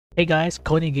Hey guys,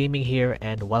 KoniGaming here,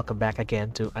 and welcome back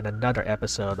again to another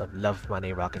episode of Love,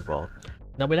 Money, Rock and Roll.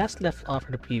 Now, we last left off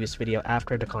in the previous video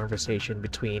after the conversation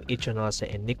between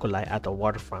Ichinose and Nikolai at the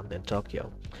waterfront in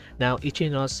Tokyo. Now,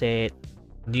 Ichinose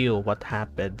knew what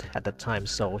happened at the time,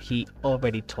 so he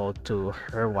already told to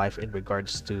her wife in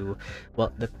regards to,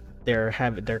 well, their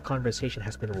conversation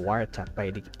has been wiretapped by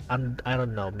the I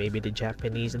don't know, maybe the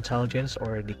Japanese intelligence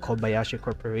or the Kobayashi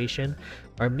Corporation,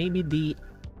 or maybe the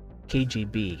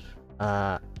KGB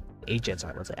agents,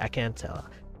 I would say. I can't tell,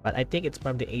 but I think it's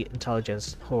from the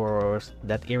intelligence who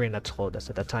that Irina told us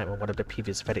at the time on one of the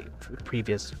previous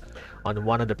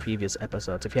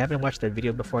episodes. If you haven't watched that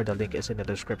video before, the link is in the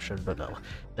description below.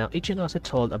 Now, Ichinose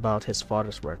told about his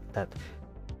father's work, that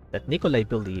Nikolai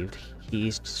believed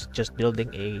he's just building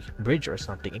a bridge or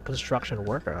something, a construction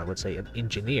worker, I would say, an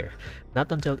engineer. Not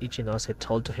until Ichinose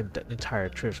told to him the entire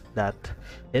truth, that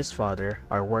his father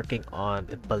are working on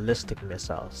ballistic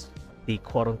missiles, the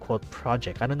quote-unquote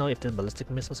project. I don't know if the ballistic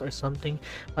missiles or something,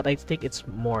 but I think it's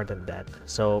more than that.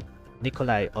 So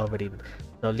Nikolai already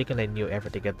Nikolai knew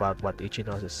everything about what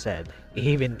Ichinose said.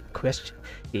 He even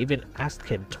asked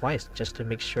him twice just to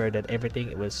make sure that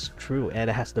everything was true and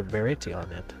it has the verity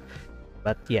on it.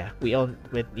 But yeah, Ichinose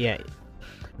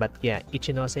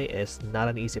is not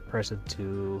an easy person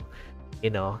to,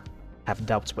 have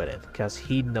doubts with it, because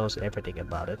he knows everything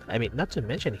about it. I mean, not to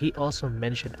mention, he also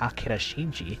mentioned Akira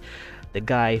Shinji, the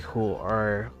guy who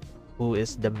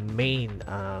is the main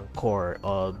core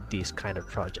of this kind of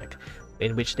project,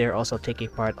 in which they're also taking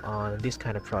part on this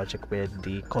kind of project with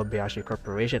the Kobayashi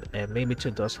Corporation, and maybe to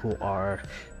those who are,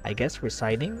 I guess,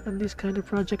 residing on this kind of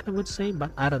project, I would say, but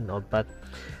I don't know. But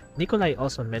Nikolai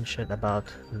also mentioned about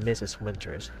Mrs.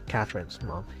 Winters, Catherine's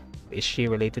mom. Is she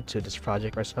related to this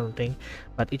project or something?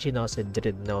 But Ichinose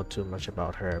didn't know too much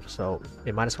about her, so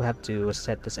we might as well have to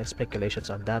set these speculations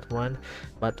on that one.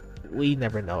 But we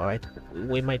never know, right?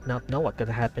 We might not know what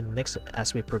gonna happen next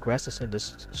as we progress in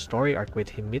this story arc with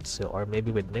Himitsu, or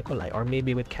maybe with Nikolai, or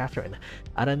maybe with Catherine.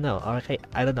 I don't know. Okay,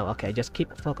 I don't know. Okay, just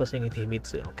keep focusing on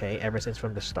Himitsu, okay? Ever since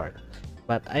from the start.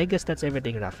 But I guess that's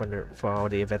everything now for all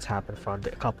the events happened from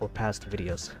the couple past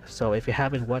videos. So if you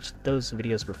haven't watched those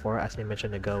videos before, as I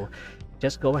mentioned ago,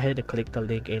 just go ahead and click the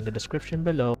link in the description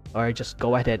below, or just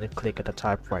go ahead and click at the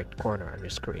top right corner on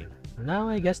your screen. Now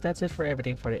I guess that's it for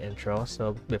everything for the intro.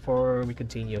 So before we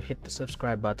continue, hit the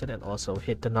subscribe button and also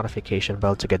hit the notification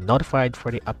bell to get notified for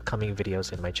the upcoming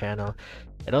videos in my channel.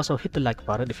 And also hit the like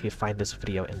button if you find this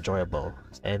video enjoyable.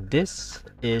 And this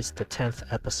is the 10th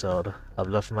episode of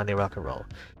Love, Money, Rock and Roll.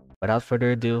 Without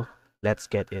further ado, let's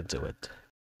get into it.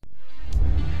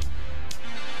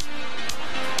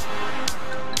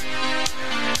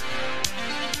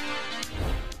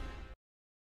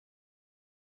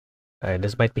 Alright,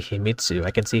 this might be Himitsu. I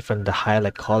can see from the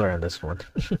highlight color on this one.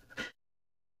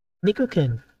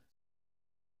 Niko-kun.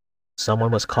 Someone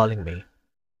was calling me,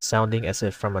 sounding as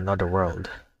if from another world.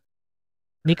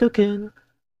 Niko-kun.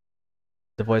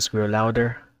 The voice grew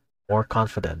louder, more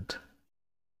confident.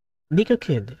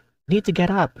 Niko-kun, need to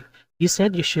get up. You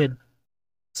said you should.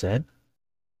 Said?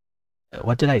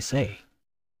 What did I say?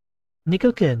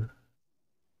 Niko-kun.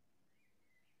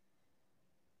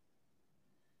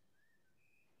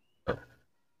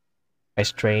 I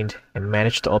strained and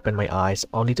managed to open my eyes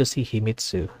only to see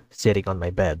Himitsu sitting on my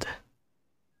bed.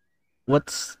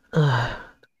 What's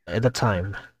at the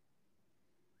time?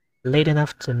 Late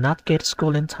enough to not get to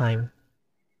school in time.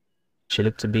 She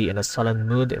looked to be in a sullen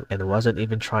mood and wasn't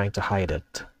even trying to hide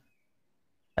it.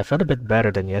 I felt a bit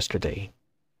better than yesterday,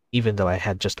 even though I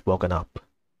had just woken up.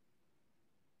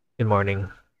 Good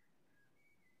morning.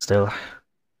 Still,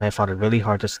 I found it really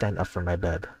hard to stand up from my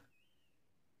bed.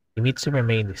 Himitsu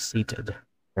remained seated,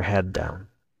 her head down.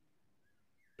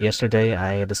 Yesterday,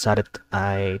 I decided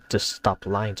I just stopped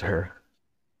lying to her,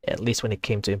 at least when it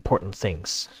came to important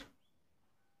things.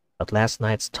 But last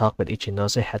night's talk with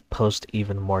Ichinose had posed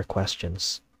even more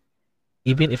questions.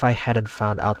 Even if I hadn't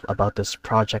found out about this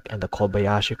project and the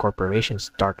Kobayashi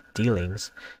Corporation's dark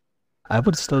dealings, I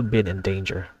would still be in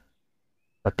danger.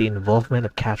 But the involvement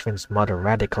of Catherine's mother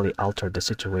radically altered the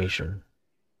situation.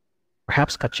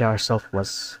 Perhaps Katya herself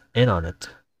was in on it.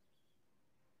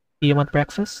 Do you want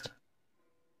breakfast?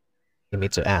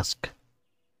 Himitsu asked.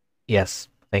 Yes,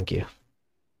 thank you.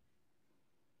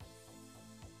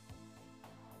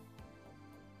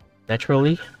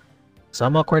 Naturally,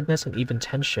 some awkwardness and even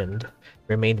tension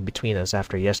remained between us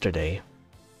after yesterday.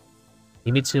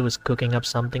 Himitsu was cooking up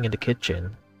something in the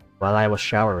kitchen, while I was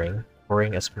showering,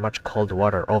 pouring as much cold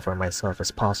water over myself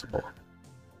as possible.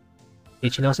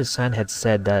 Ichinose-san had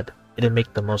said that it'd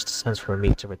make the most sense for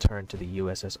me to return to the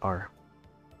USSR.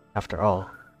 After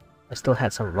all, I still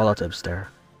had some relatives there,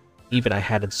 even I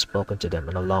hadn't spoken to them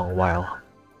in a long while.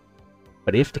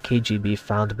 But if the KGB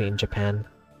found me in Japan,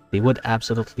 they would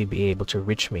absolutely be able to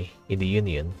reach me in the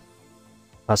Union.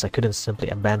 Plus, I couldn't simply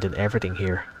abandon everything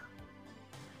here.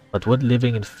 But would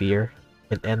living in fear,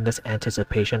 in endless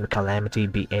anticipation of calamity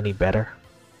be any better?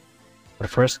 For the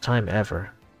first time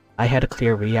ever, I had a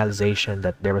clear realization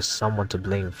that there was someone to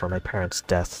blame for my parents'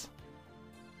 death.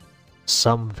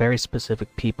 Some very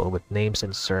specific people with names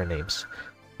and surnames,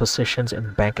 positions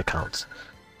and bank accounts,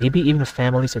 maybe even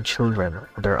families and children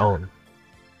of their own.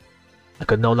 I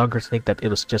could no longer think that it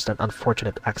was just an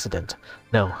unfortunate accident.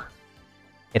 No,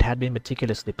 it had been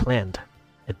meticulously planned,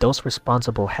 and those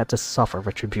responsible had to suffer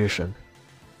retribution.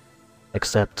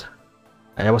 Except,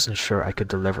 I wasn't sure I could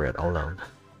deliver it alone.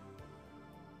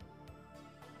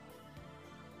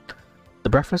 The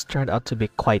breakfast turned out to be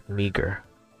quite meager,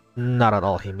 not at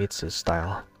all Himitsu's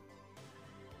style.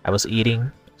 I was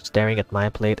eating, staring at my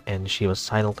plate, and she was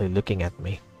silently looking at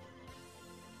me.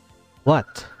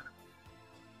 "What?"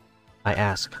 I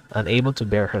asked, unable to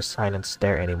bear her silent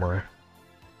stare anymore.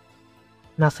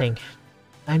 "Nothing.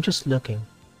 I'm just looking."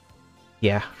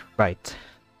 "Yeah, right."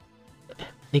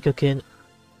 "Nico-kun,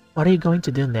 what are you going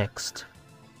to do next?"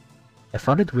 I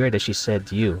found it weird that she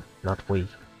said you, not we.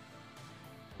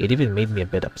 It even made me a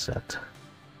bit upset.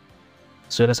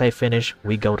 As soon as I finish,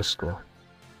 we go to school.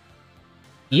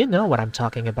 "You know what I'm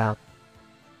talking about."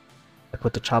 I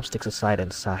put the chopsticks aside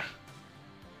and sigh.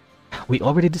 "We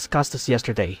already discussed this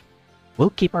yesterday.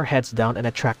 We'll keep our heads down and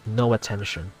attract no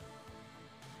attention."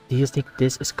 "Do you think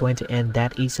this is going to end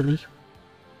that easily?"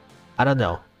 "I don't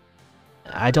know.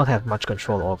 I don't have much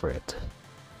control over it."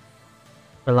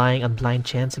 "Relying on blind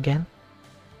chance again?"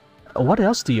 "What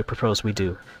else do you propose we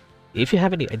do? If you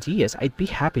have any ideas, I'd be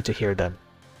happy to hear them."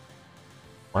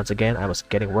 Once again, I was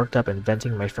getting worked up and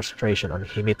venting my frustration on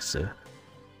Himitsu.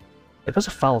 It was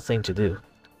a foul thing to do,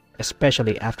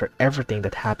 especially after everything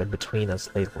that happened between us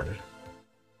lately.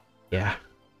 Yeah.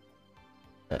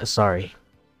 Sorry.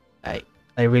 I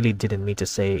really didn't mean to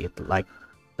say it like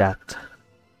that.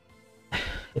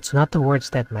 It's not the words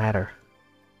that matter.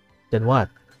 Then what?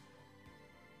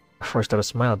 First I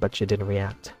smiled, but she didn't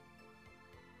react.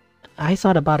 "I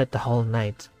thought about it the whole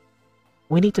night.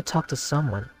 We need to talk to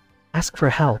someone. Ask for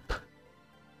help."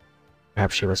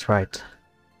 Perhaps she was right.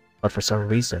 But for some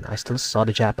reason, I still saw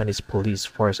the Japanese police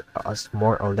force as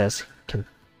more or less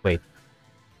wait.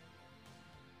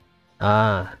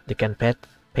 The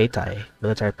Kanpeitai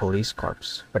Military Police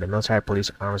Corps, or the military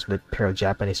police arms of the Imperial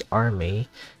Japanese Army,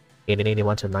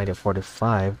 1881 to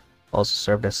 1945, also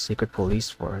served as secret police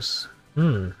force.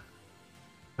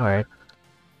 Alright.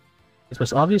 It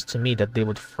was obvious to me that they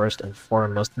would first and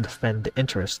foremost defend the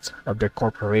interests of their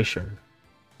corporation,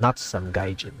 not some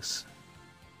gaijins.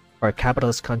 For a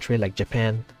capitalist country like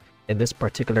Japan, in this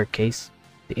particular case,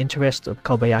 the interests of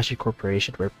Kobayashi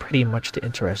Corporation were pretty much the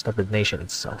interest of the nation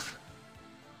itself.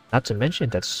 Not to mention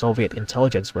that Soviet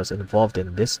intelligence was involved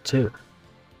in this too.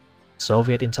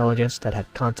 Soviet intelligence that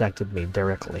had contacted me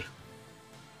directly.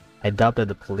 I doubted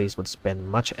the police would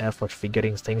spend much effort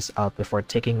figuring things out before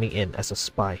taking me in as a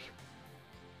spy.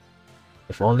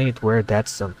 If only it were that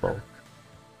simple.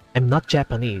 I'm not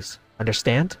Japanese,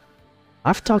 understand?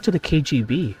 I've talked to the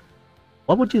KGB.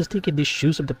 What would you think in the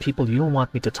shoes of the people you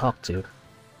want me to talk to?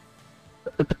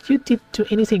 But you didn't do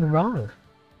anything wrong.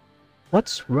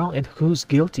 What's wrong and who's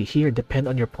guilty here depend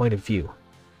on your point of view.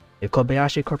 In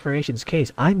Kobayashi Corporation's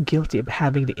case, I'm guilty of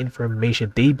having the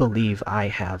information they believe I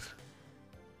have.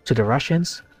 To the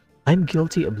Russians, I'm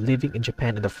guilty of living in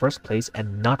Japan in the first place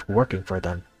and not working for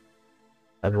them.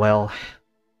 And well,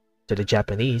 to the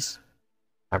Japanese,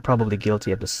 I'm probably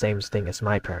guilty of the same thing as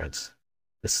my parents.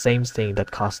 The same thing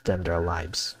that cost them their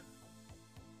lives.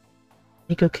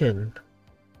 Nico-kun.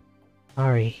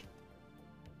 Sorry.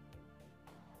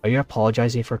 Are you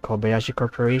apologizing for Kobayashi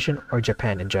Corporation or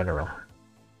Japan in general?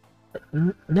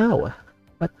 No,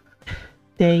 but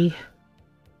they...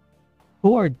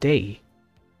 Who are they?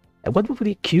 And what would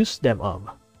we accuse them of?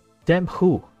 Them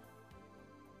who?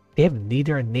 They have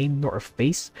neither a name nor a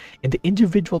face, and the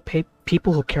individual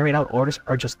people who carried out orders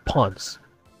are just pawns.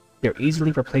 They're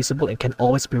easily replaceable and can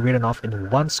always be written off in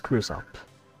one screws-up.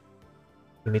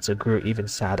 Himitsu grew even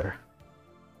sadder.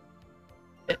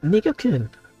 Nico-kun,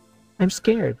 I'm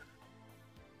scared.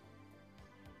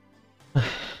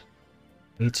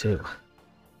 Me too.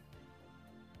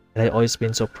 And I've always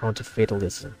been so prone to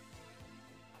fatalism.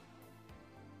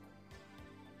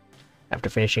 After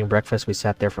finishing breakfast, we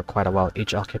sat there for quite a while,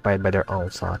 each occupied by their own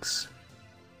thoughts.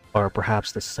 Or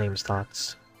perhaps the same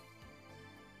thoughts.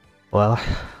 Well,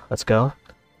 let's go.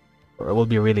 Or we'll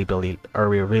really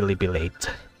be late.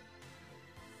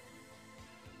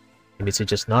 Himitsu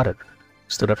just nodded,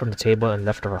 stood up from the table, and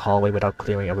left our hallway without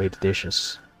clearing away the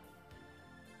dishes.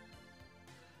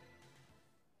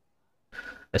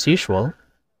 As usual,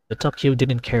 the Tokyo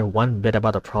didn't care one bit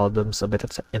about the problems of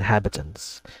its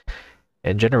inhabitants,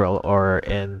 in general or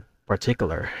in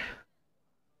particular.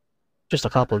 Just a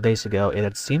couple of days ago, it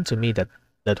had seemed to me that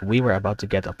we were about to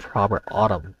get a proper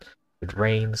autumn, with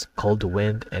rains, cold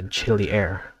wind, and chilly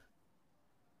air.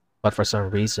 But for some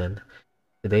reason,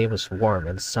 today was warm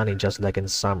and sunny just like in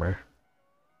summer.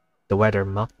 The weather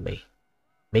mocked me,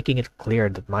 making it clear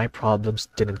that my problems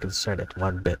didn't concern it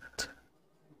one bit.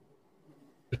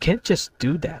 "You can't just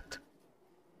do that,"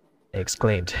 I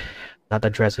exclaimed, not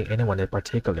addressing anyone in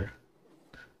particular,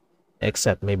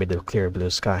 except maybe the clear blue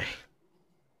sky.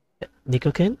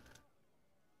 "Niko-kun?"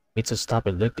 Mitsu stopped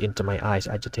and looked into my eyes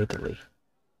agitatedly.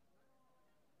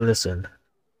 "Listen,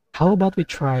 how about we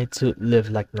try to live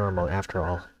like normal after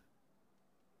all?"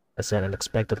 I said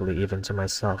unexpectedly even to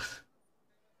myself.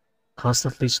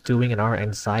 Constantly stewing in our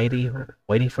anxiety,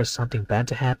 waiting for something bad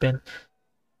to happen.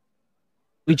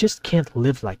 We just can't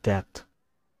live like that.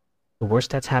 The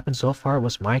worst that's happened so far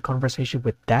was my conversation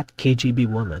with that KGB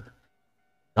woman.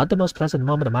 Not the most pleasant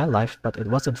moment of my life, but it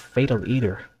wasn't fatal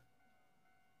either.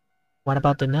 What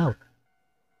about the note?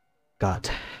 God,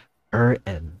 her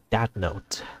and that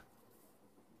note.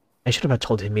 I should have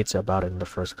told Himitsu about it in the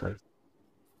first place.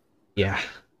 Yeah,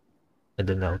 and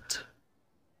the note.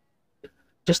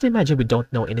 Just imagine we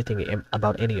don't know anything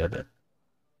about any of it.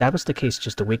 That was the case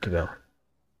just a week ago.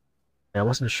 I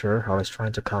wasn't sure how I was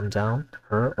trying to calm down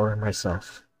her or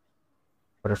myself.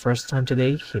 For the first time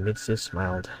today, Himitsu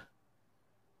smiled.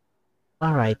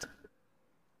 "Alright,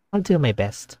 I'll do my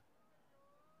best."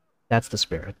 "That's the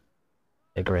spirit."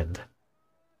 I grinned.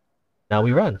 "Now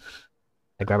we run."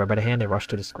 I grabbed her by the hand and rushed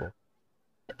to the school.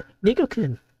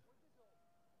 "Niko-kun!"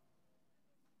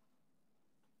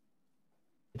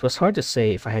 It was hard to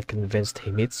say if I had convinced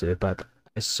Himitsu, but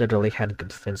I certainly hadn't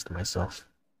convinced myself.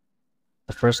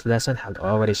 The first lesson had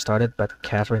already started, but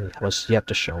Catherine was yet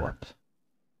to show up.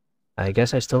 I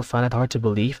guess I still find it hard to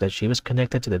believe that she was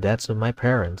connected to the deaths of my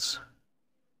parents.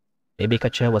 Maybe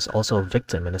Katya was also a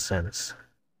victim in a sense.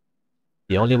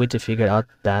 The only way to figure out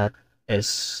that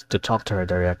is to talk to her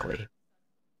directly.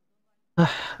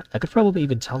 I could probably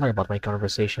even tell her about my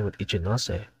conversation with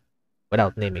Ichinose,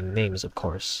 without naming names, of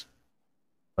course.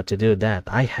 But to do that,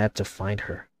 I had to find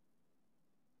her.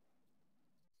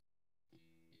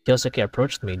 Kyosuke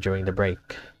approached me during the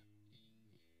break.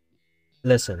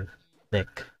 "Listen,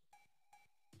 Nick.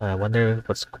 I wonder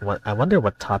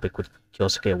what topic would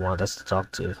Kyosuke want us to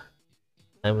talk to."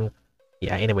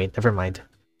 Yeah, anyway, never mind.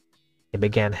 He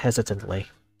began hesitantly.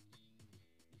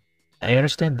 "I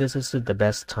understand this isn't the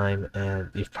best time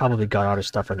and you've probably got other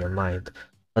stuff on your mind,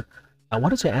 but I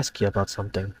wanted to ask you about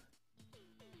something."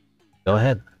 "Go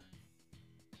ahead."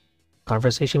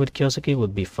 Conversation with Kyosuke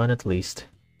would be fun at least.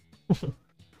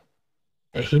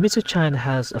 Himitsu-chan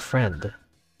has a friend,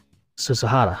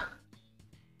 Suzuhara.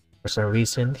 For some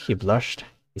reason, he blushed,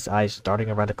 his eyes darting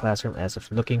around the classroom as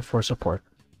if looking for support.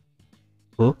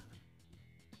 "Who?"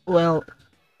 "Well,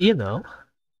 you know."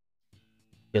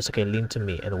 Kyosuke leaned to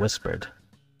me and whispered,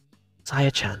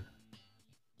 "Saya-chan."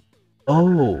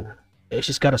 "Oh,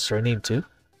 she's got a surname too?"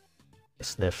 I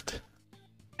sniffed.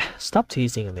 "Stop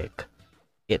teasing, Nick.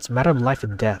 It's a matter of life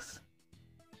and death."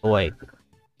 "Wait,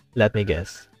 let me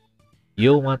guess.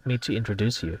 You'll want me to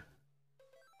introduce you?"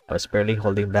 I was barely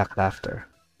holding back laughter.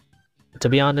 "To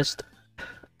be honest,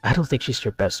 I don't think she's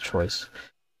your best choice.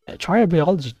 Try our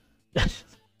biology...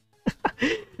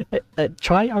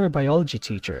 try our biology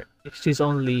teacher. She's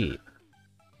only...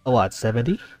 what,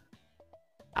 70?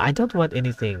 I don't want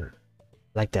anything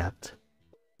like that."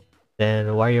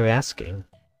 "Then why are you asking?"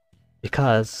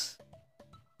 "Because..."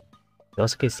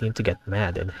 Yosuke seemed to get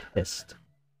mad and hissed.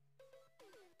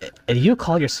 "And you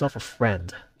call yourself a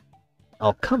friend?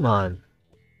 Oh, come on."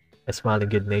 I smiled in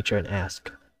good nature and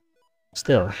asked,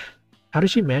 "Still, how did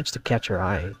she manage to catch your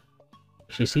eye?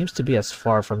 She seems to be as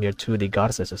far from your 2D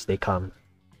goddesses as they come.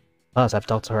 Plus, I've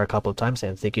talked to her a couple times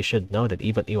and think you should know that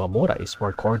even Iwamura is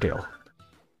more cordial."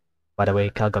 By the way,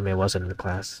 Kagame wasn't in the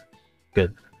class.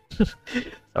 Good.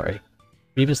 Sorry.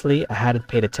 Previously, I hadn't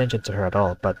paid attention to her at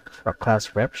all, but for a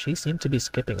class rep, she seemed to be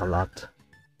skipping a lot.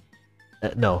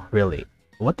 No, really.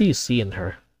 What do you see in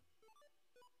her?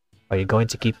 Are you going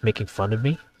to keep making fun of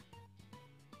me?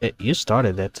 You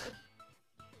started it.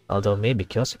 Although maybe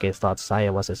Kyosuke thought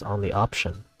Saya was his only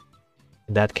option.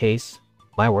 In that case,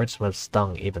 my words must have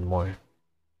stung even more.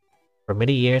 For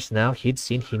many years now, he'd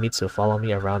seen Himitsu follow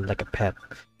me around like a pet.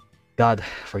 God,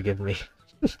 forgive me.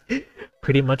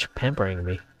 Pretty much pampering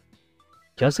me.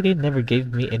 Kyosuke never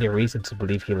gave me any reason to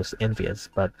believe he was envious,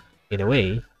 but in a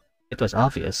way, it was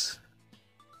obvious.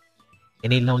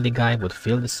 Any lonely guy would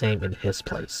feel the same in his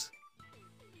place.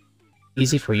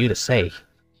 Easy for you to say.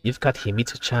 You've got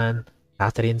Himitsu-chan,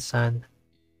 Catherine-san.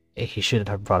 He shouldn't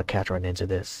have brought Catherine into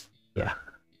this. Yeah.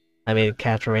 I mean,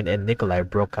 Catherine and Nikolai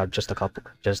broke up just a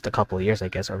couple of years, I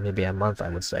guess, or maybe a month, I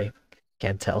would say.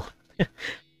 Can't tell.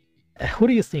 Who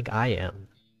do you think I am?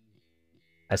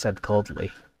 I said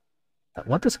coldly.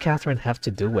 What does Catherine have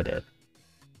to do with it?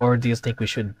 Or do you think we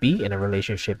should be in a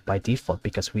relationship by default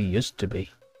because we used to be?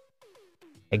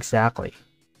 Exactly.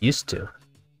 Used to.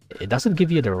 It doesn't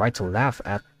give you the right to laugh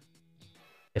at.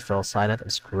 He fell silent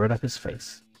and screwed up his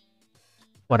face.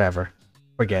 Whatever.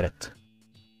 Forget it.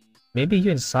 Maybe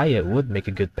you and Saya would make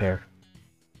a good pair.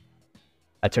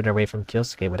 I turned away from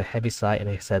Kyosuke with a heavy sigh and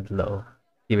I said low.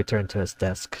 He returned to his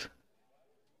desk.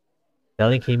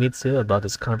 Telling Himitsu about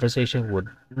this conversation would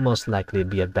most likely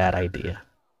be a bad idea.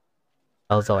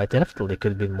 Although I definitely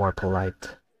could be more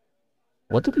polite.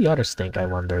 What do the others think, I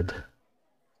wondered.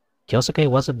 Kyosuke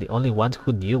wasn't the only one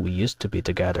who knew we used to be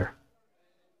together.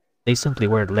 They simply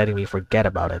weren't letting me forget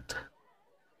about it.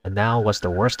 And now was the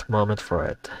worst moment for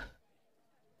it.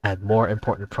 I had more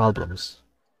important problems.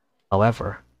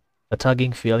 However, a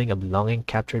tugging feeling of longing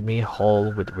captured me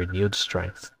whole with renewed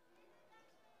strength.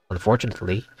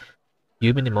 Unfortunately,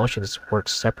 human emotions work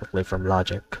separately from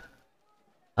logic,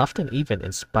 often even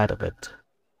in spite of it.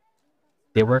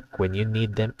 They work when you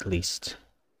need them least.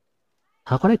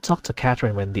 How could I talk to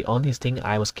Catherine when the only thing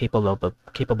I was capable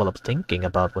of thinking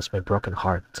about was my broken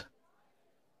heart?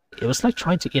 It was like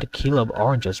trying to eat a kilo of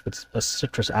oranges with a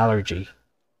citrus allergy.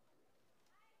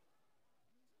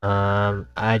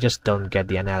 I just don't get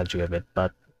the analogy of it,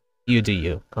 but you do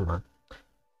you, come on.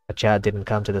 Achad didn't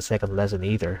come to the second lesson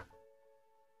either.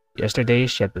 Yesterday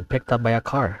she had been picked up by a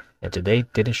car, and today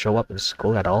didn't show up in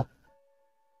school at all.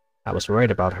 I was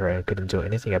worried about her and couldn't do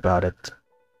anything about it.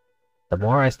 The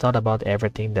more I thought about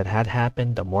everything that had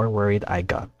happened, the more worried I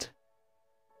got.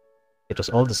 It was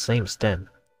all the same as then,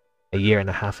 a year and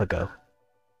a half ago.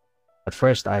 At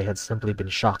first I had simply been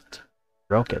shocked,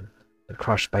 broken, and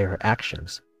crushed by her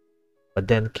actions. But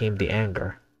then came the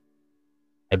anger.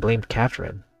 I blamed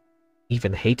Catherine,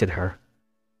 even hated her.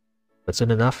 But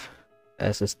soon enough,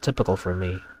 as is typical for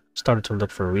me, started to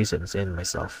look for reasons in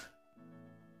myself.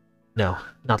 No,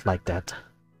 not like that.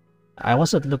 I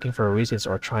wasn't looking for reasons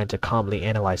or trying to calmly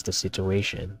analyze the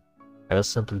situation. I was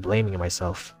simply blaming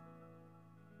myself.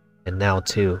 And now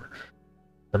too,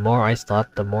 the more I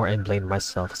thought, the more I blamed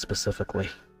myself specifically.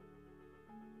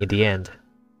 In the end,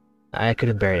 I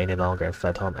couldn't bear it any longer and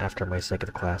fled home after my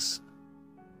second class.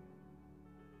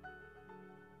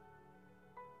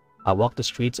 I walked the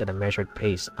streets at a measured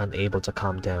pace, unable to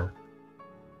calm down,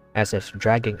 as if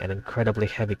dragging an incredibly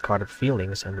heavy cart of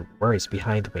feelings and worries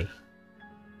behind me.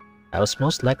 I was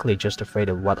most likely just afraid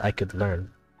of what I could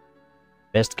learn.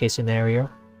 Best case scenario,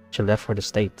 she left for the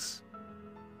States.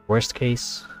 Worst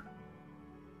case,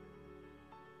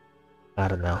 I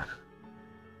don't know.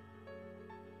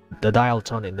 The dial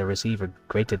tone in the receiver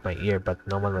grated my ear, but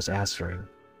no one was answering.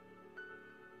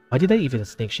 Why did I even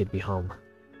think she'd be home?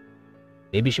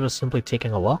 Maybe she was simply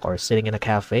taking a walk or sitting in a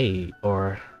cafe,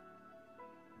 or...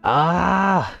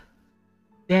 Ah!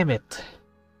 Damn it!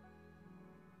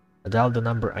 I dialed the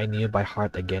number I knew by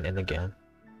heart again and again.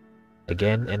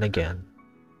 Again and again.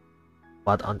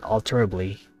 But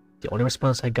unalterably, the only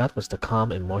response I got was the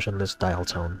calm and motionless dial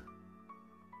tone.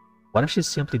 What if she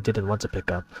simply didn't want to pick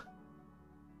up?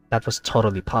 That was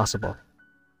totally possible.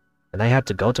 And I had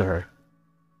to go to her.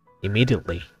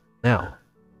 Immediately. Now.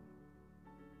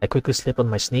 I quickly slipped on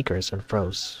my sneakers and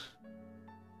froze.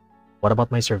 What about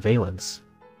my surveillance?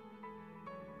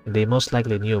 They most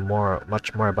likely knew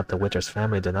much more about the Winters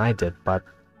family than I did, but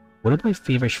wouldn't my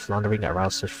feverish floundering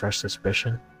arouse such fresh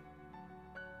suspicion?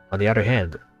 On the other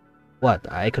hand, what,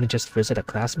 I couldn't just visit a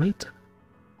classmate?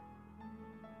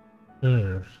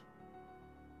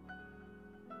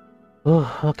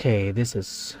 Oh, okay, this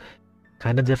is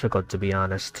kinda difficult to be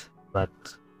honest, but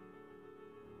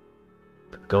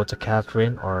go to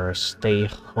Catherine or stay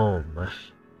home?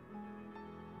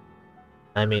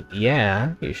 I mean,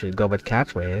 yeah, you should go with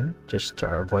Catherine, just to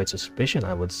avoid suspicion,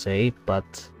 I would say,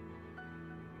 but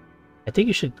I think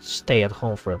you should stay at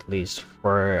home for at least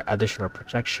for additional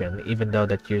protection, even though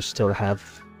that you still have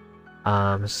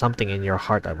something in your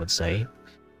heart, I would say.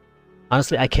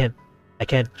 Honestly, I can't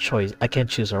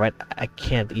choose, alright? I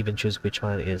can't even choose which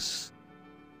one is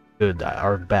good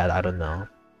or bad, I don't know.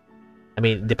 I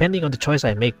mean, depending on the choice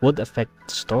I make would affect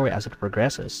the story as it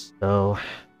progresses, so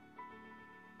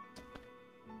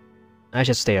I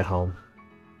should stay at home.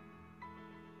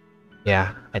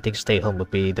 Yeah, I think stay home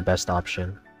would be the best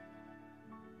option.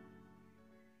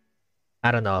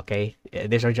 I don't know, okay?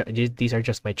 These are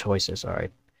just my choices,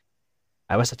 alright?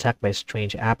 I was attacked by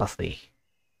strange apathy.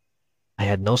 I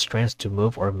had no strength to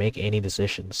move or make any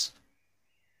decisions.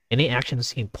 Any action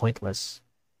seemed pointless.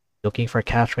 Looking for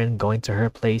Catherine, going to her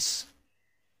place,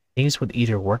 things would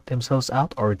either work themselves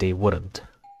out or they wouldn't.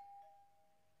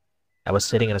 I was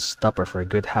sitting in a stupor for a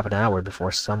good half an hour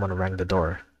before someone rang the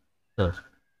door. Huh.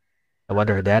 I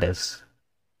wonder who that is.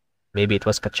 Maybe it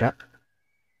was Kachak?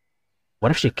 What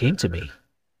if she came to me?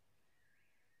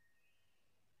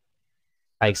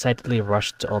 I excitedly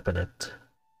rushed to open it.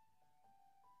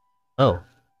 Oh,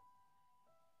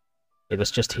 it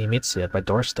was just Himitsu at my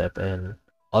doorstep, and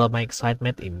all of my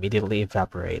excitement immediately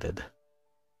evaporated.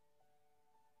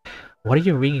 What are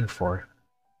you ringing for?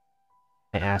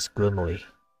 I asked gloomily.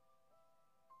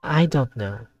 I don't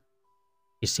know.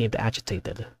 She seemed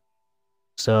agitated.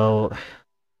 So,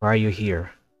 why are you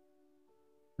here?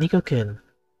 Nico-kun,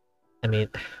 I mean,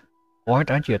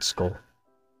 aren't you at school?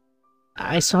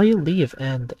 I saw you leave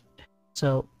and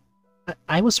so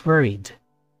I was worried.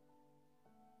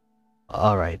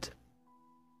 Alright,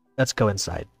 let's go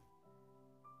inside.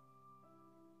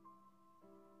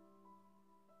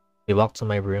 We walked to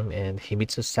my room and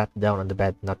Himitsu sat down on the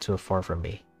bed not too far from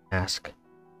me. Asked,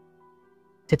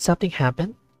 did something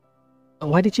happen?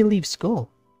 Why did you leave school?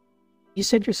 You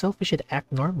said yourself we should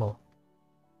act normal.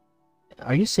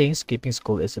 Are you saying skipping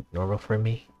school isn't normal for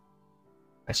me?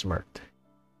 I smirked.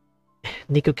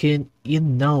 Nico-kun, you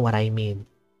know what I mean.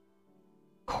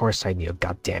 Of course I knew,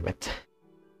 goddammit.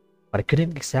 But I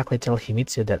couldn't exactly tell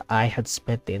Himitsu that I had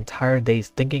spent the entire day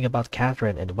thinking about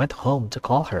Catherine and went home to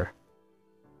call her.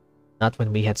 Not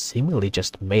when we had seemingly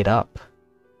just made up.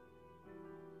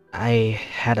 I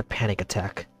had a panic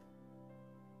attack.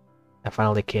 I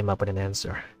finally came up with an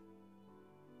answer.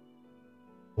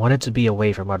 Wanted to be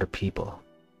away from other people.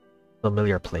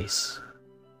 Familiar place.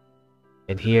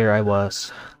 And here I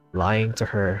was, lying to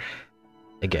her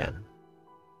again.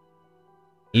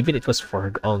 Even it was for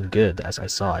her own good as I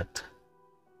saw it.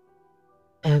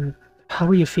 And how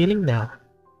are you feeling now?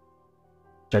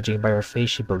 Judging by her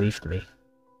face, she believed me.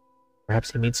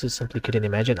 Perhaps Himitsu simply couldn't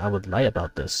imagine I would lie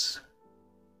about this.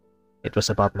 It was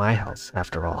about my health,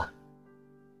 after all.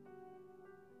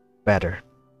 Better.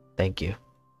 Thank you.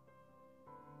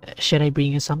 Should I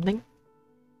bring you something?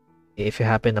 If you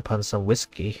happen upon some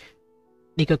whiskey.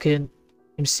 Nico-kun,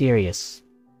 I'm serious.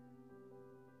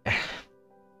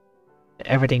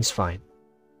 Everything's fine.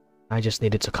 I just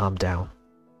needed to calm down.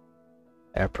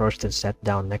 I approached and sat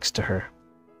down next to her.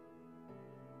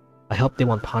 I hope they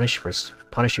won't punish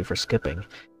you for skipping.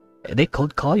 They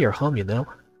could call your home, you know.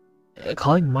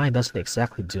 Calling mine doesn't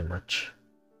exactly do much.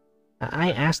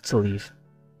 I asked to leave.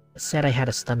 Said I had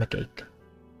a stomachache.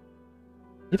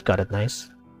 You've got it nice.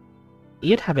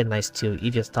 You'd have it nice too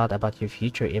if you thought about your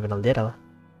future even a little.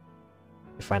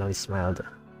 He finally smiled.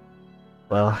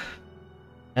 Well,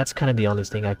 that's kind of the only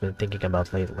thing I've been thinking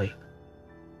about lately.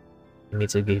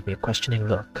 Himitsu gave me a questioning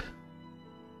look.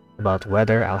 About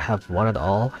whether I'll have one at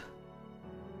all.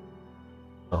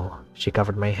 Oh, she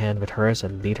covered my hand with hers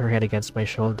and leaned her head against my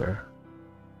shoulder.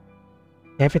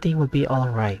 Everything will be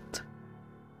alright.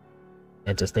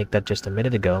 And to think that just a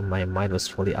minute ago, my mind was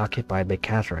fully occupied by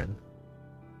Catherine.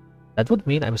 That would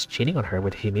mean I was cheating on her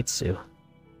with Himitsu.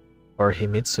 Or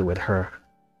Himitsu with her.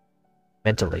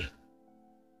 Mentally.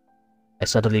 I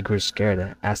suddenly grew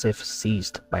scared, as if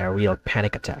seized by a real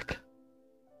panic attack.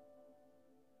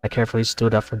 I carefully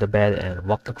stood up from the bed and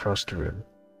walked across the room.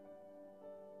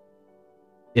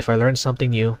 If I learn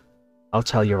something new, I'll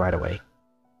tell you right away.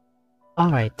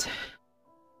 Alright,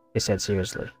 he said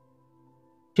seriously.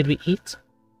 Should we eat?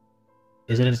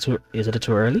 Is it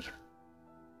too early?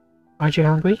 Aren't you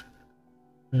hungry?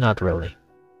 Not really.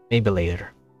 Maybe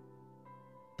later.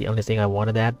 The only thing I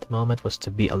wanted at the moment was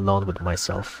to be alone with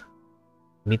myself.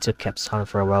 Mitsu kept silent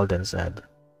for a while, then said,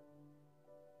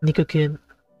 Nico-kun,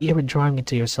 you're withdrawing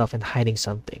into yourself and hiding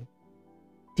something.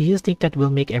 Do you think that will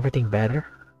make everything better?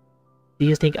 Do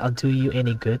you think I'll do you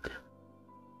any good?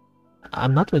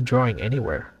 I'm not withdrawing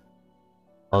anywhere.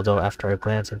 Although after a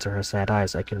glance into her sad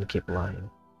eyes, I couldn't keep lying.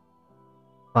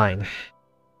 Fine.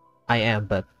 I am,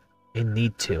 but I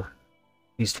need to. At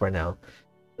least for now.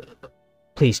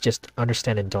 Please just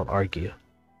understand and don't argue.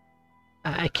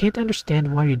 I can't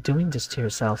understand why you're doing this to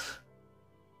yourself.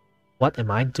 What am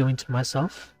I doing to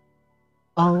myself?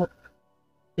 All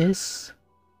this?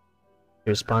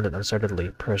 She responded uncertainly,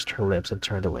 pursed her lips and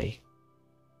turned away.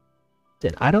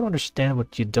 Then I don't understand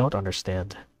what you don't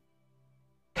understand.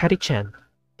 Kari-chan,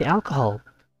 the alcohol,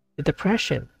 the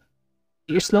depression.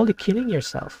 You're slowly killing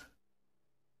yourself.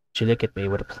 She looked at me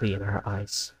with a plea in her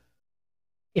eyes.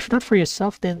 If not for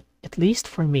yourself, then at least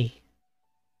for me,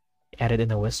 she added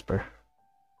in a whisper.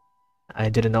 I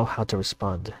didn't know how to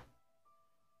respond.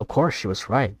 Of course, she was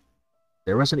right.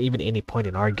 There wasn't even any point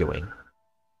in arguing.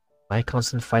 My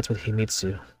constant fights with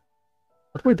Himitsu,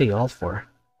 what were they all for?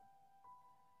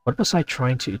 What was I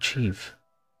trying to achieve?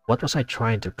 What was I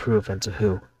trying to prove, and to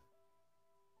who?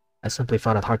 I simply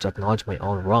found it hard to acknowledge my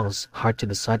own wrongs, hard to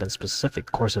decide on a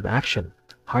specific course of action,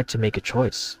 hard to make a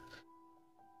choice.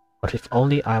 But if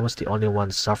only I was the only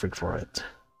one suffering for it.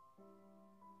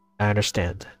 I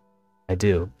understand. I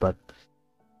do, but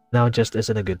now just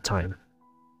isn't a good time.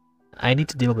 I need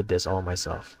to deal with this all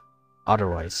myself.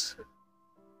 Otherwise,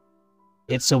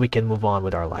 it's so we can move on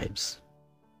with our lives.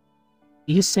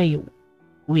 You say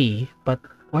we, but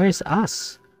where is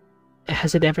us?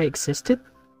 Has it ever existed?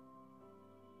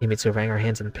 Himitsu wrung her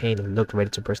hands in pain and looked ready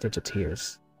to burst into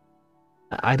tears.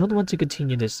 I don't want to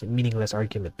continue this meaningless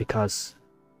argument because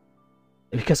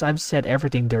I've said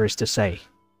everything there is to say.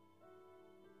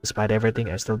 Despite everything,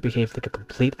 I still behaved like a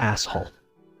complete asshole.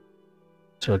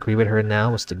 To agree with her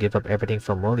now was to give up everything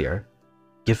familiar,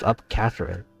 give up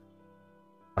Catherine.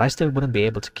 But I still wouldn't be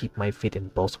able to keep my feet in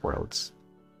both worlds.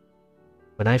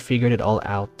 When I figured it all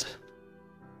out,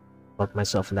 I felt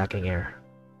myself lacking air.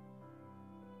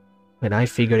 When I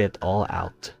figured it all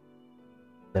out,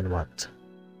 then what?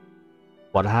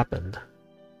 What happened?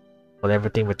 Will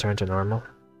everything return to normal?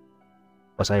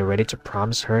 Was I ready to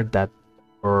promise her that,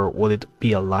 or would it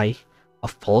be a lie, a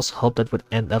false hope that would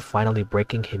end up finally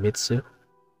breaking Himitsu?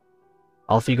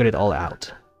 I'll figure it all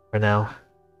out. For now,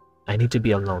 I need to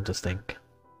be alone to think.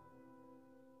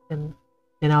 Then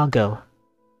I'll go,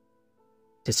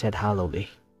 she said hollowly.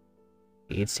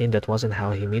 It seemed that wasn't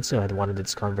how Himitsu had wanted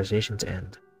this conversation to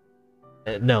end.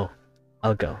 No,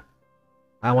 I'll go.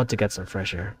 I want to get some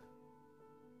fresh air.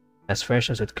 As fresh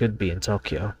as it could be in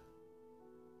Tokyo.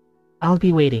 I'll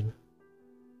be waiting.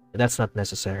 That's not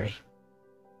necessary.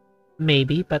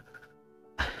 Maybe, but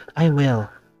I will.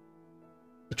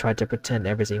 He tried to pretend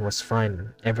everything was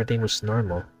fine, everything was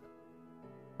normal.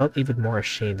 I felt even more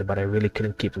ashamed, but I really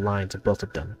couldn't keep lying to both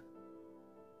of them.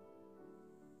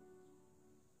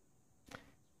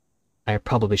 I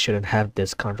probably shouldn't have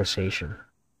this conversation.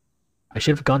 I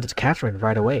should have gone to Catherine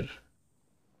right away.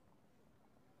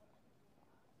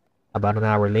 About an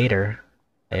hour later,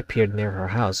 I appeared near her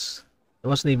house. I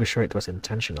wasn't even sure it was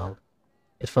intentional.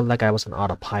 It felt like I was on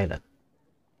autopilot.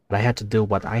 But I had to do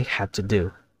what I had to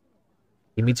do.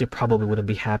 Himitsu probably wouldn't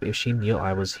be happy if she knew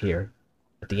I was here,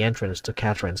 at the entrance to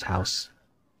Catherine's house.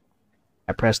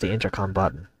 I pressed the intercom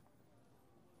button.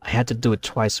 I had to do it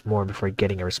twice more before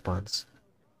getting a response.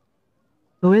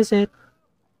 Who is it?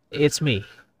 It's me.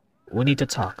 We need to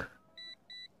talk.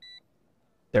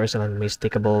 There was an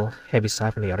unmistakable, heavy sigh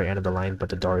from the other end of the line, but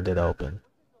the door did open.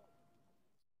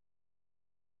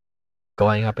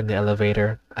 Going up in the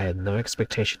elevator, I had no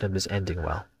expectation of this ending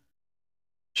well.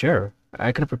 Sure,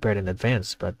 I could have prepared in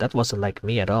advance, but that wasn't like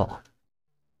me at all.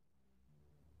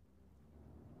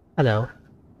 Hello.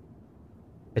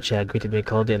 The child greeted me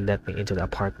coldly and led me into the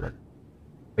apartment.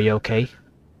 Are you okay?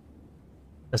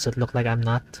 Does it look like I'm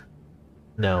not?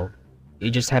 No,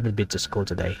 you just haven't been to school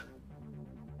today.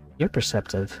 You're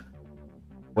perceptive.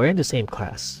 We're in the same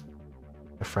class.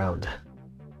 I frowned.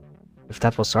 If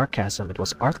that was sarcasm, it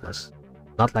was artless.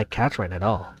 Not like Catherine at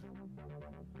all.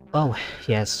 Oh,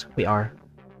 yes, we are.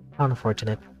 How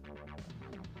unfortunate,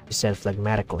 she said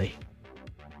phlegmatically.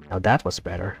 Now that was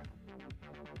better.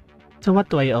 To what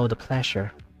do I owe the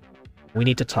pleasure? We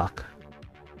need to talk.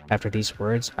 After these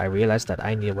words, I realized that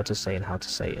I knew what to say and how to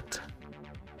say it.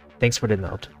 Thanks for the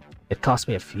note. It cost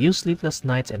me a few sleepless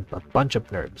nights and a bunch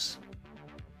of nerves.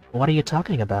 What are you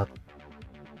talking about?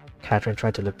 Catherine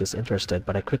tried to look disinterested,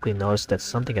 but I quickly noticed that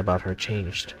something about her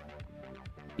changed.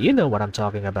 You know what I'm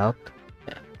talking about.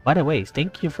 By the way,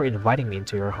 thank you for inviting me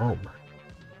into your home.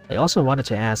 I also wanted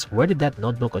to ask, where did that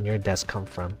notebook on your desk come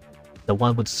from? The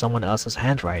one with someone else's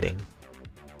handwriting.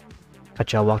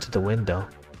 Katja walked to the window,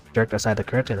 jerked aside the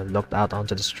curtain and looked out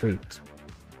onto the street.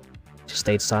 She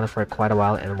stayed silent for quite a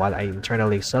while, and while I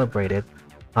internally celebrated,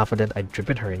 confident I'd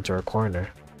driven her into her corner.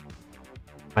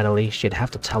 Finally, she'd have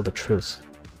to tell the truth.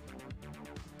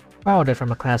 Borrowed it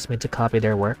from a classmate to copy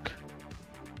their work.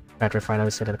 Patrick finally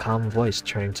said in a calm voice,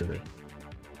 turning to me.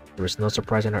 There was no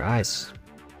surprise in her eyes,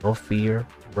 no fear,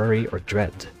 worry, or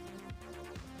dread.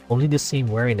 Only the same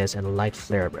wariness and a light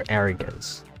flare of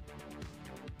arrogance.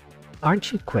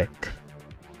 Aren't you quick?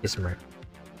 He smirked.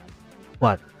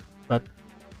 What? But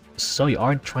so you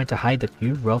aren't trying to hide that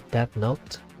you wrote that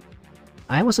note?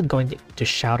 I wasn't going to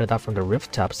shout it out from the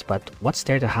rooftops, but what's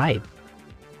there to hide?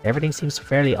 Everything seems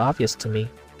fairly obvious to me.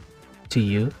 To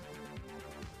you?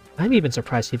 I'm even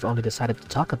surprised you've only decided to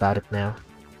talk about it now.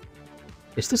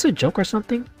 Is this a joke or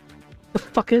something? The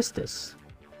fuck is this?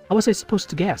 How was I supposed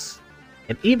to guess?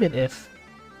 And even if...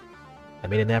 I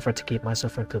made an effort to keep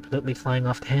myself from completely flying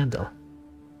off the handle.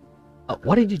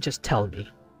 Why didn't you just tell me?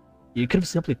 You could have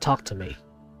simply talked to me.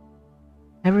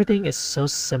 Everything is so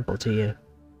simple to you.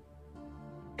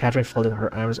 Catherine folded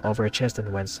her arms over her chest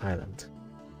and went silent.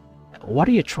 What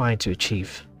are you trying to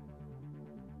achieve?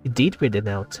 Indeed, read the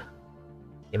note.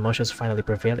 Emotions finally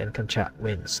prevailed and Katja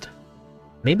winced.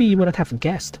 Maybe you wouldn't have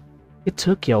guessed. It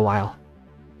took you a while.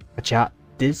 Katja,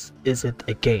 this isn't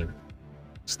a game.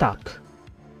 Stop.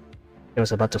 It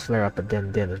was about to flare up but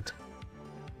then didn't.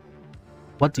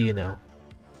 What do you know?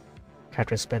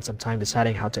 Catherine spent some time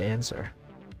deciding how to answer.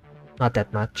 Not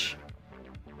that much.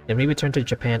 When we returned to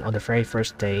Japan on the very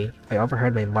first day, I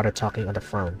overheard my mother talking on the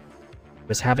phone. I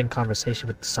was having conversation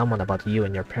with someone about you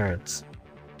and your parents.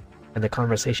 When the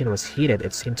conversation was heated,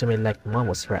 it seemed to me like Mom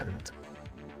was threatened.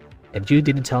 And you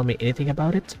didn't tell me anything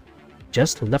about it?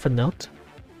 Just left a note?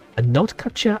 A note,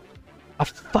 Katja? A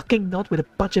fucking note with a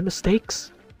bunch of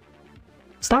mistakes?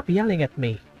 Stop yelling at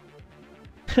me!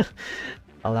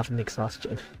 I laughed in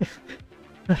exhaustion.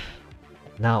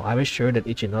 Now, I was sure that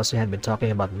Ichinose had been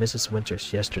talking about Mrs.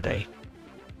 Winters yesterday.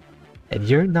 And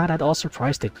you're not at all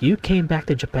surprised that you came back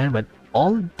to Japan when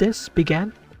all this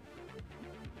began?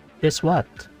 This what?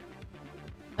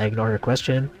 I ignored her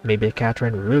question. Maybe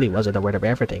Catherine really wasn't aware of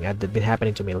everything that had been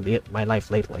happening to me my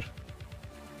life lately.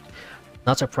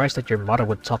 Not surprised that your mother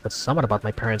would talk with someone about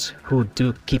my parents who,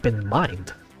 do keep in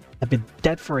mind, have been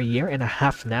dead for a year and a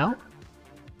half now?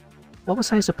 What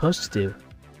was I supposed to do?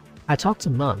 I talked to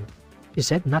Mom. She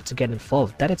said not to get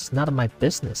involved, that it's none of my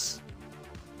business.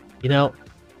 You know,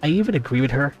 I even agree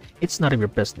with her. It's none of your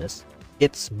business.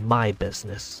 It's my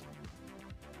business.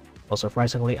 Well,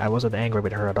 surprisingly, I wasn't angry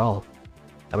with her at all.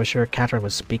 I was sure Catherine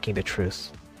was speaking the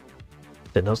truth.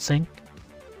 The note thing?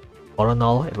 All in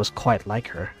all, it was quite like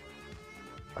her.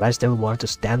 But I still wanted to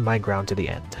stand my ground to the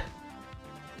end.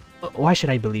 Why should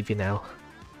I believe you now?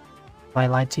 Have I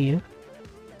lied to you?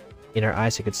 In her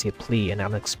eyes I could see a plea and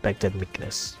unexpected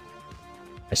meekness.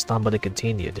 I stumbled and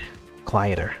continued,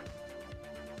 quieter.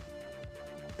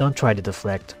 Don't try to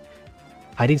deflect.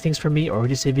 Hiding things from me or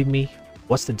deceiving me?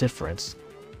 What's the difference?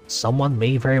 Someone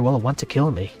may very well want to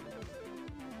kill me.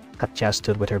 Katja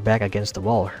stood with her back against the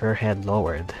wall, her head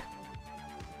lowered.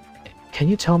 Can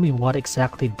you tell me what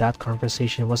exactly that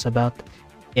conversation was about,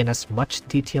 in as much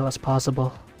detail as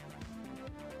possible?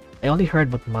 I only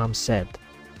heard what Mom said.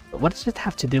 But what does it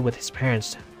have to do with his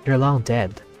parents? They're long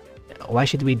dead. Why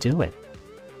should we do it?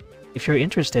 If you're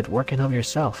interested, work and help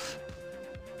yourself.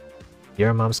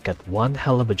 Your mom's got one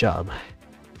hell of a job.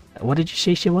 What did you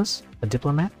say she was? A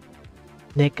diplomat?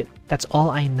 Nick, that's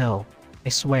all I know. I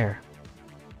swear.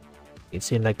 It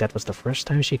seemed like that was the first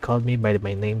time she called me by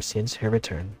my name since her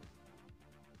return.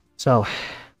 So,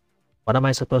 what am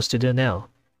I supposed to do now?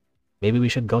 Maybe we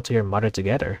should go to your mother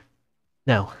together.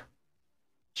 No.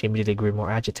 She immediately grew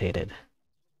more agitated.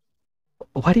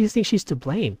 Why do you think she's to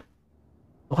blame?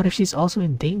 What if she's also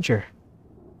in danger?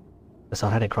 The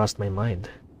thought hadn't crossed my mind.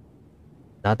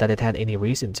 Not that it had any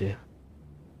reason to.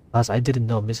 Plus, I didn't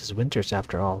know Mrs. Winters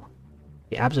after all.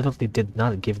 She absolutely did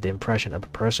not give the impression of a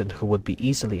person who would be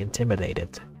easily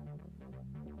intimidated.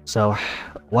 So,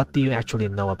 what do you actually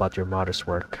know about your mother's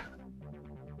work?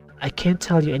 I can't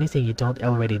tell you anything you don't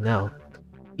already know,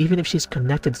 even if she's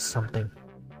connected to something.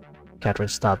 Catherine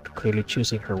stopped, clearly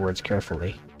choosing her words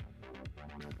carefully.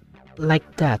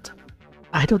 Like that.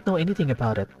 I don't know anything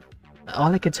about it.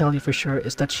 All I can tell you for sure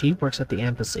is that she works at the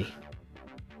embassy.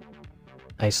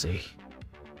 I see.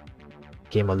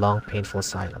 Came a long, painful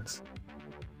silence.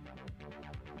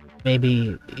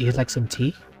 Maybe you'd like some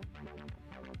tea?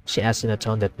 She asked in a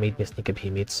tone that made me think of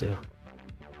Himitsu.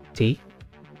 Tea?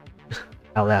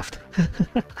 I laughed.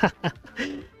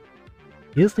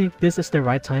 You think this is the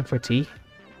right time for tea?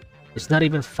 It's not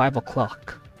even 5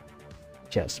 o'clock.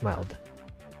 Jess smiled.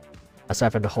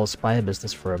 Aside from the whole spy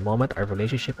business for a moment, our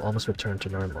relationship almost returned to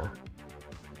normal.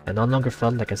 I no longer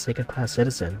felt like a second-class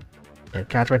citizen, and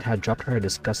Catherine had dropped her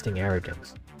disgusting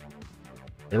arrogance.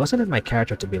 It wasn't in my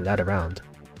character to be led around,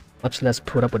 much less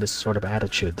put up with this sort of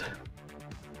attitude.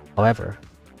 However,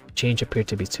 the change appeared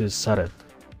to be too sudden.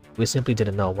 We simply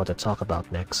didn't know what to talk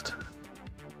about next.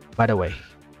 By the way,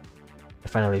 I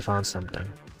finally found something.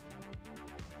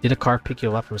 Did a car pick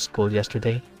you up from school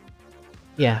yesterday?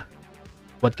 Yeah.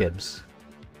 What gives?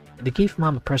 They gave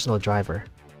Mom a personal driver.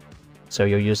 So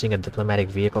you're using a diplomatic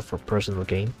vehicle for personal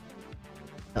gain?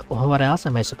 What else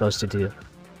am I supposed to do?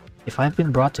 If I've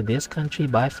been brought to this country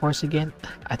by force again,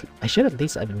 I should at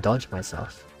least have indulged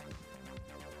myself.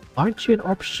 Aren't you an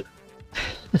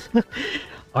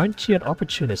Aren't you an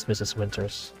opportunist, Mrs.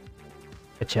 Winters?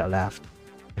 Katia laughed,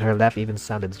 and her laugh even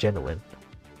sounded genuine.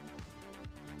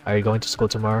 Are you going to school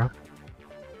tomorrow?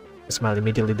 The smile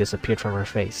immediately disappeared from her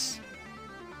face.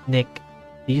 Nick,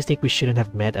 do you think we shouldn't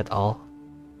have met at all?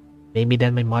 Maybe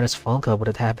then my mother's phone call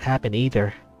wouldn't have happened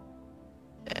either.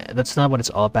 That's not what it's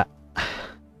all about.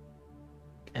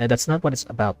 That's not what it's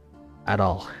about at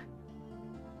all.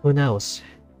 Who knows?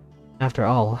 After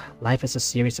all, life is a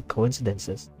series of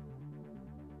coincidences.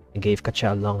 I gave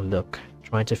Katja a long look,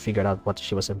 trying to figure out what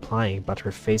she was implying, but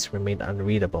her face remained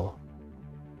unreadable.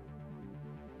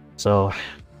 So,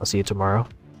 I'll see you tomorrow?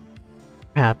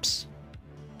 Perhaps.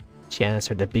 She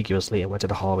answered ambiguously and went to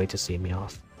the hallway to see me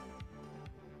off.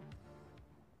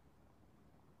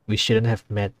 We shouldn't have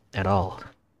met at all.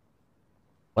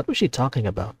 What was she talking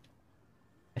about?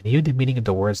 I knew the meaning of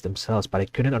the words themselves, but I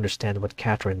couldn't understand what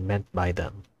Catherine meant by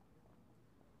them.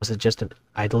 Was it just an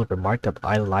idle remark that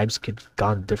our lives could have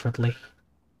gone differently?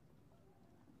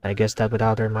 I guess that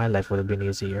without her my life would have been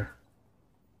easier.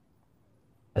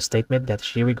 A statement that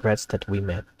she regrets that we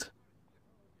met.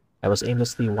 I was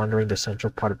aimlessly wandering the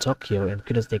central part of Tokyo and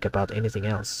couldn't think about anything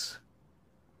else.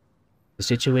 The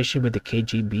situation with the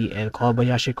KGB and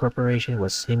Kobayashi Corporation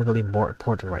was seemingly more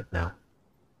important right now,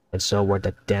 and so were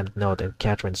that damned note and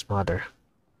Catherine's mother.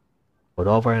 But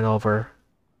over and over,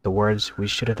 the words "we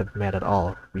shouldn't have met at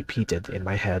all" repeated in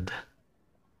my head.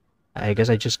 I guess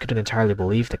I just couldn't entirely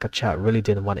believe that Katja really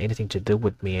didn't want anything to do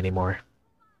with me anymore.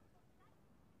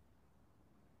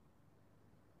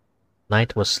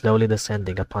 Night was slowly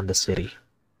descending upon the city.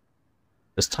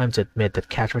 It was time to admit that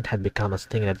Catherine had become a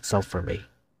thing in itself for me,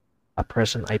 a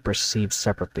person I perceived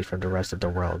separately from the rest of the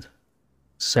world,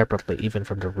 separately even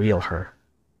from the real her.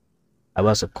 I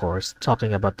was, of course,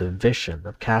 talking about the vision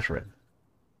of Catherine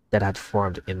that had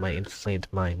formed in my inflamed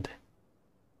mind.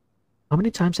 How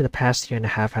many times in the past year and a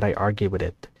half had I argued with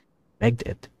it, begged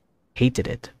it, hated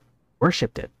it,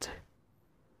 worshipped it?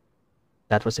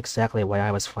 That was exactly why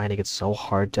I was finding it so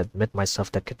hard to admit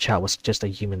myself that Katja was just a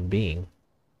human being,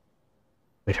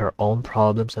 with her own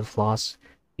problems and flaws,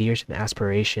 fears and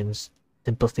aspirations,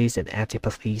 sympathies and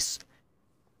antipathies.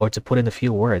 Or to put in a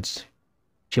few words,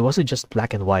 she wasn't just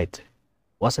black and white,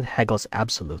 wasn't Hegel's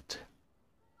absolute.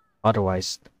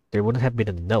 Otherwise, there wouldn't have been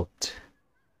a note,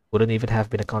 wouldn't even have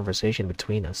been a conversation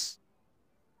between us.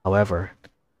 However,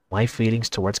 my feelings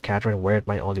towards Catherine weren't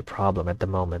my only problem at the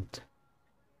moment.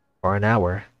 For an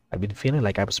hour, I'd been feeling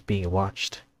like I was being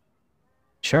watched.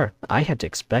 Sure, I had to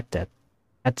expect that,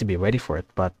 had to be ready for it,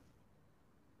 but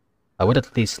I would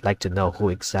at least like to know who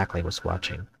exactly was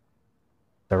watching.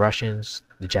 The Russians,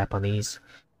 the Japanese,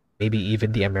 maybe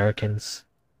even the Americans.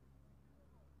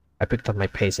 I picked up my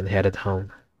pace and headed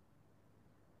home.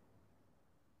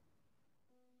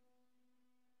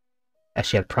 As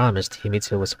she had promised,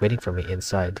 Himitsu was waiting for me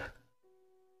inside.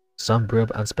 Some brew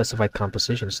of unspecified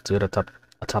composition stood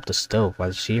atop the stove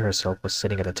while she herself was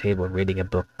sitting at a table reading a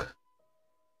book.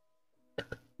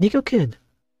 Nico-kun,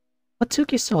 what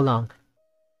took you so long?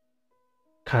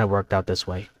 Kinda worked out this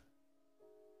way.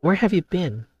 Where have you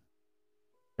been?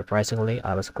 Surprisingly,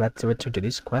 I was glad to return to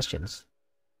these questions.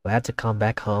 Glad to come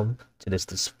back home to this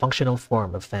dysfunctional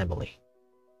form of family.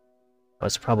 I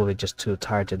was probably just too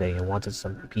tired today and wanted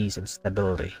some peace and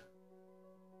stability.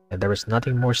 And there was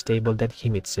nothing more stable than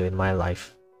Himitsu in my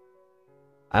life.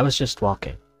 I was just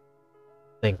walking,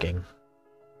 thinking.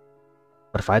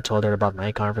 But if I told her about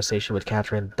my conversation with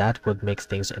Catherine, that would make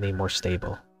things any more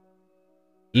stable.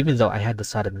 Even though I had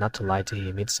decided not to lie to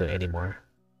Himitsu anymore.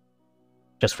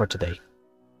 Just for today.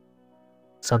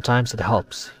 Sometimes it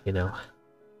helps, you know.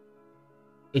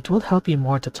 It will help you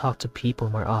more to talk to people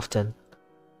more often.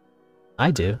 I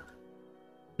do.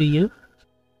 Do you?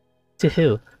 To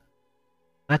who?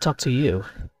 I talk to you.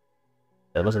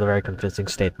 That was a very convincing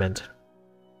statement.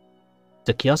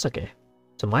 To Kiyosaki.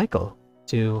 To Michael.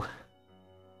 To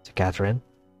Catherine.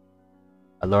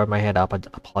 I lowered my head up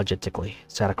apologetically,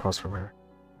 sat across from her.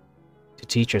 To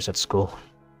teachers at school.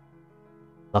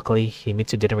 Luckily,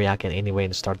 Himitsu didn't react in any way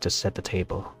and started to set the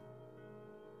table.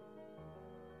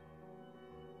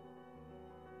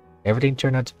 Everything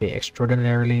turned out to be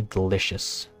extraordinarily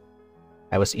delicious.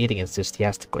 I was eating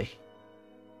enthusiastically.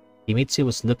 Himitsu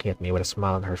was looking at me with a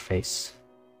smile on her face.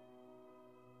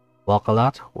 Walk a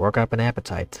lot, work up an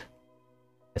appetite,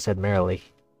 I said merrily.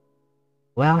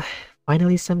 Well,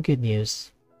 finally some good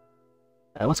news.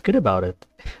 What's good about it?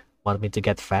 Want me to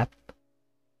get fat?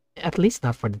 At least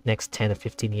not for the next 10 or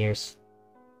 15 years.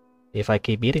 If I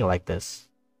keep eating like this.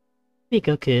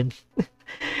 Nico-kun.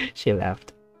 She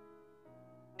laughed.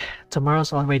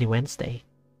 Tomorrow's already Wednesday.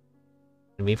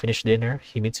 When we finished dinner,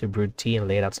 Himitsu brewed tea and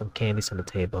laid out some candies on the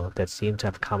table that seemed to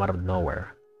have come out of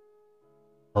nowhere.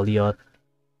 Oliot,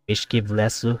 Mishki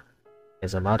Vlesu, and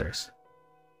some others.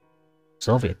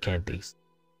 Soviet candies.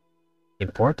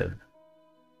 Imported.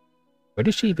 Where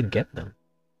did she even get them?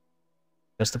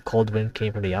 Just a cold wind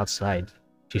came from the outside.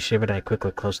 She shivered and I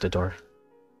quickly closed the door.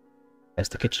 As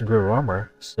the kitchen grew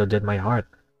warmer, so did my heart.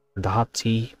 And the hot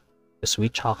tea, the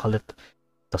sweet chocolate,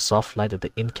 the soft light of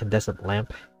the incandescent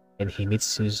lamp, and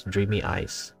Himitsu's dreamy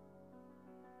eyes.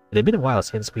 It had been a while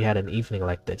since we had an evening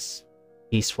like this,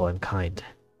 peaceful and kind.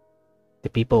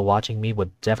 The people watching me would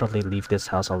definitely leave this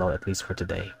house alone at least for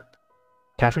today.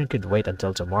 Catherine could wait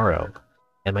until tomorrow,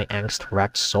 and my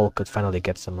angst-racked soul could finally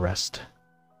get some rest.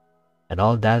 And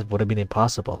all that would have been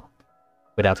impossible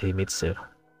without Himitsu.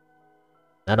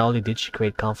 Not only did she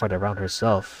create comfort around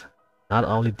herself, not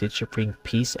only did she bring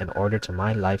peace and order to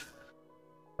my life,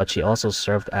 but she also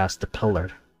served as the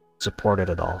pillar, supported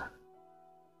it all.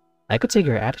 I could take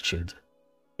her attitude,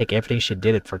 take everything she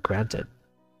did it for granted,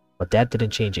 but that didn't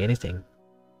change anything.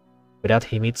 Without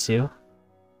Himitsu,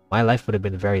 my life would have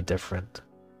been very different.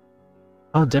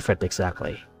 How different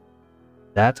exactly?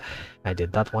 That I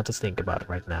did not want to think about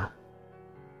right now.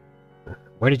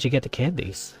 Where did you get the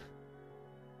candies?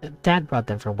 Dad brought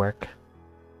them from work.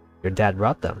 Your dad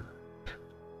brought them?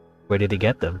 Where did he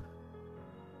get them?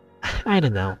 I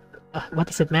don't know. What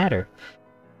does it matter?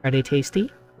 Are they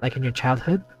tasty? Like in your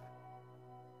childhood?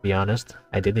 To be honest,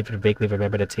 I didn't even vaguely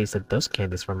remember the taste of those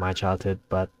candies from my childhood,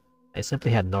 but I simply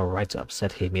had no right to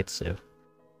upset Himitsu.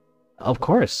 Of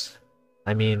course.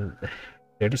 I mean,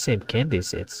 they're the same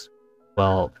candies. It's,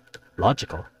 well,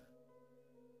 logical.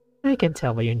 I can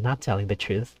tell when you're not telling the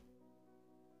truth.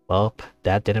 Well,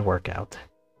 that didn't work out.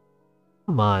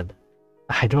 Come on.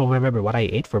 I don't remember what I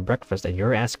ate for breakfast and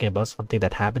you're asking about something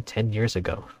that happened 10 years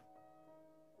ago.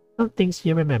 Some things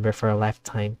you remember for a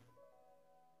lifetime.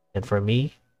 And for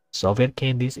me, Soviet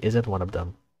candies isn't one of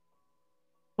them.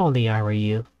 Only I were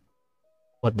you.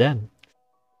 What then?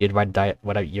 You'd write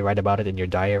you write about it in your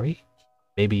diary?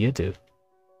 Maybe you do.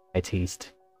 I teased.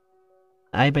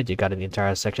 I bet you got an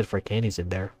entire section for candies in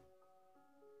there.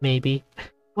 Maybe.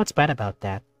 What's bad about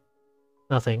that?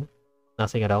 Nothing.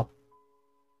 Nothing at all.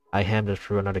 I hammed and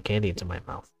threw another candy into my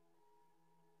mouth.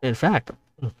 In fact,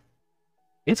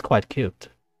 it's quite cute.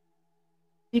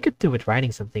 You could do with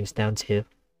writing some things down too.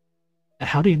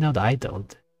 How do you know that I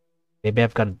don't? Maybe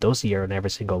I've got a dossier on every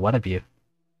single one of you.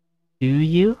 Do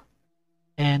you?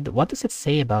 And what does it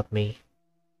say about me?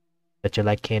 That you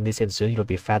like candies and soon you'll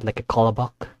be fat like a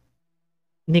kolobok?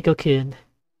 Nico-kun.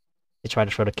 He tried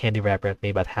to throw the candy wrapper at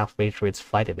me, but halfway through its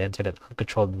flight it entered an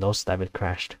uncontrolled nosedive and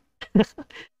crashed.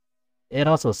 It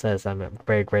also says I'm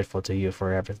very grateful to you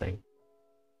for everything.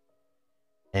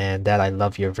 And that I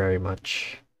love you very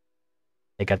much.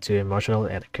 I got too emotional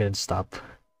and I couldn't stop.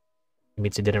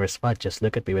 Mitsu didn't respond, just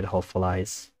looked at me with hopeful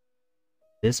eyes.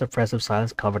 This oppressive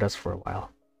silence covered us for a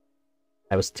while.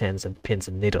 I was tense and pins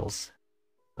and needles.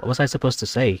 What was I supposed to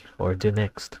say or do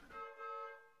next?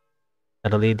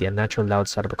 Suddenly, the unnatural loud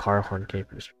sound of a car horn came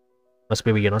from the street. Must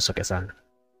be Yonosuke-san.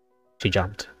 She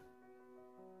jumped.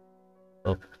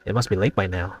 Oh, it must be late by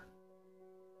now.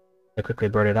 I quickly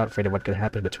blurted out, afraid of what could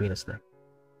happen between us next.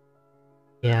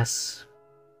 Yes,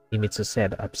 Himitsu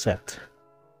said, upset.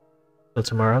 Till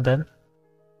tomorrow, then?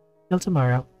 Till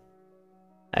tomorrow.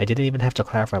 I didn't even have to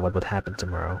clarify what would happen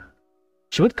tomorrow.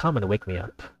 She would come and wake me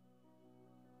up.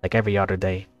 Like every other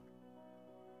day.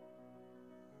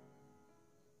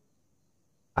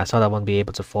 I thought I wouldn't be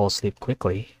able to fall asleep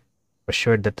quickly.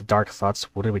 Assured that the dark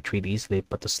thoughts wouldn't retreat easily,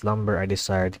 but the slumber I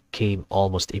desired came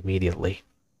almost immediately.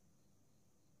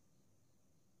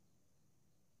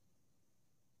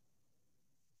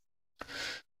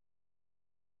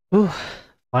 Ooh,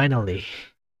 finally.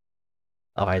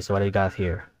 Alright, so what do we got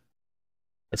here?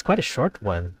 It's quite a short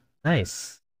one.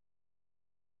 Nice.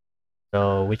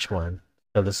 So, which one?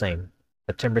 Still the same.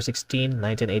 September 16,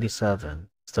 1987.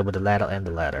 Still with the ladder and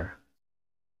the ladder.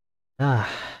 Ah.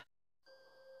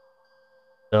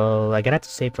 So, I gotta have to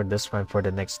save for this one for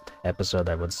the next episode,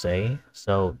 I would say.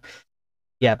 So,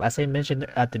 yeah, as I mentioned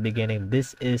at the beginning,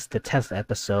 this is the 10th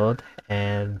episode.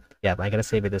 And, yeah, I gotta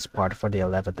save this part for the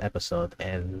 11th episode.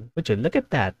 And, would you look at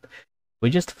that? We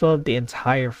just filled the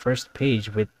entire first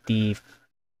page with the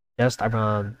just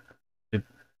around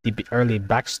the early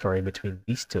backstory between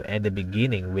these two and the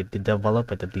beginning with the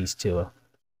development of these two.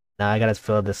 Now I gotta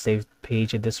fill the save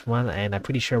page in this one, and I'm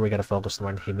pretty sure we're gonna focus more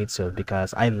on Himitsu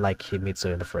because I like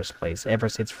Himitsu in the first place. Ever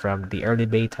since from the early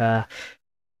beta,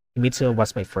 Himitsu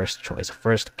was my first choice,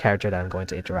 first character that I'm going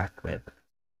to interact with.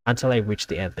 Until I reach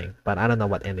the ending, but I don't know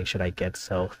what ending should I get,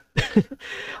 so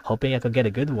hoping I could get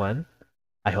a good one.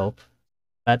 I hope.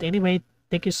 But anyway,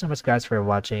 thank you so much, guys, for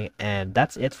watching, and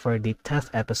that's it for the 10th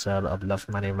episode of Love,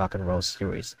 Money, Rock and Roll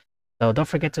series. So don't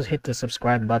forget to hit the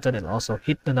subscribe button and also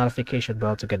hit the notification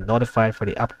bell to get notified for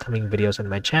the upcoming videos on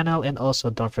my channel. And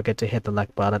also don't forget to hit the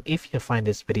like button if you find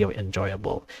this video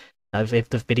enjoyable. Now, if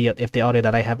the audio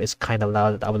that I have is kind of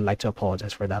loud, I would like to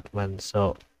apologize for that one.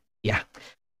 So yeah,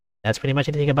 that's pretty much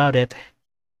anything about it.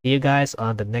 See you guys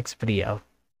on the next video.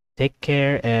 Take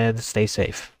care and stay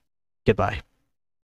safe. Goodbye.